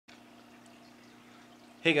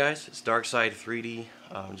Hey guys, it's Darkside 3D.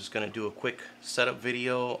 I'm just going to do a quick setup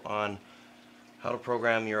video on how to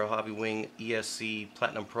program your Hobbywing ESC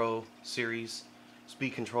Platinum Pro series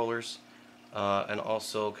speed controllers, and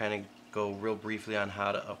also kind of go real briefly on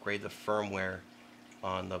how to upgrade the firmware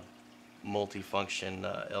on the multi-function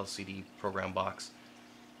LCD program box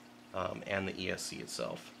and the ESC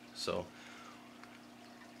itself. So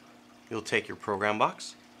you'll take your program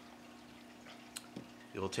box.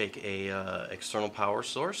 You'll take a external power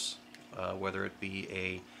source, whether it be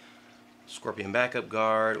a Scorpion backup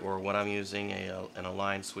guard or what I'm using, an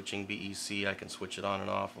aligned switching BEC. I can switch it on and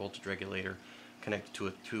off, voltage regulator, connected to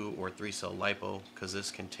a 2 or 3 cell LiPo, because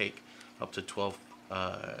this can take up to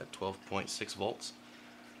 12.6 volts.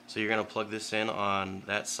 So you're going to plug this in on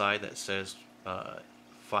that side that says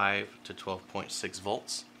 5 to 12.6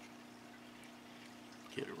 volts.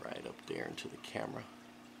 Get it right up there into the camera.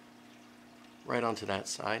 Right onto that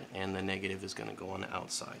side, and the negative is going to go on the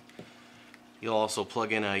outside. You'll also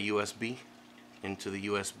plug in a USB into the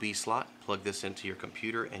USB slot, plug this into your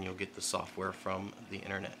computer, and you'll get the software from the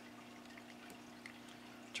internet.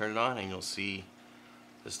 Turn it on and you'll see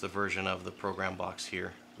this is the version of the program box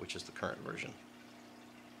here, which is the current version.